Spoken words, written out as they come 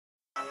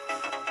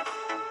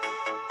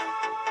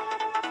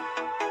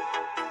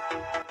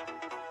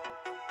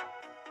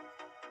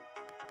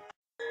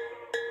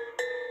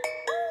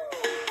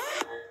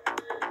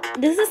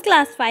This is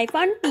class 5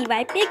 on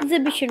PYP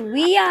exhibition.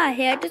 We are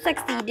here to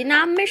succeed in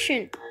our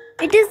mission.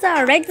 It is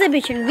our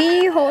exhibition.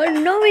 We hold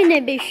no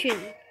inhibition.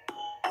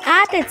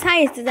 At its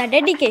highest is our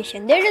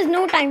dedication. There is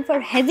no time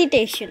for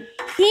hesitation.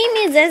 Theme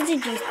is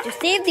SDGs, to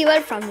save the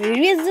world from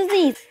various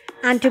diseases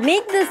and to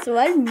make this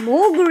world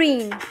more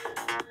green.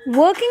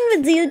 Working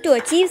with zeal to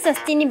achieve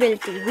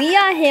sustainability, we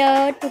are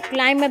here to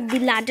climb up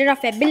the ladder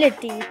of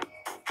ability.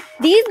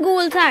 These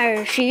goals are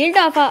a shield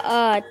of our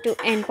earth to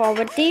end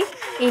poverty,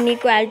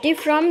 inequality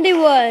from the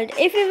world.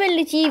 If we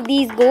will achieve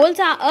these goals,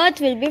 our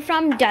earth will be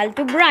from dull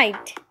to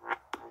bright.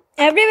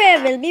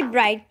 Everywhere will be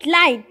bright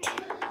light.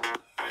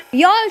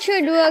 We all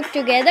should work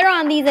together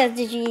on these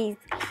SDGs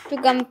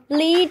to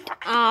complete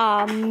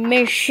our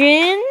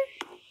mission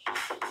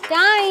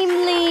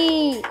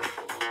timely.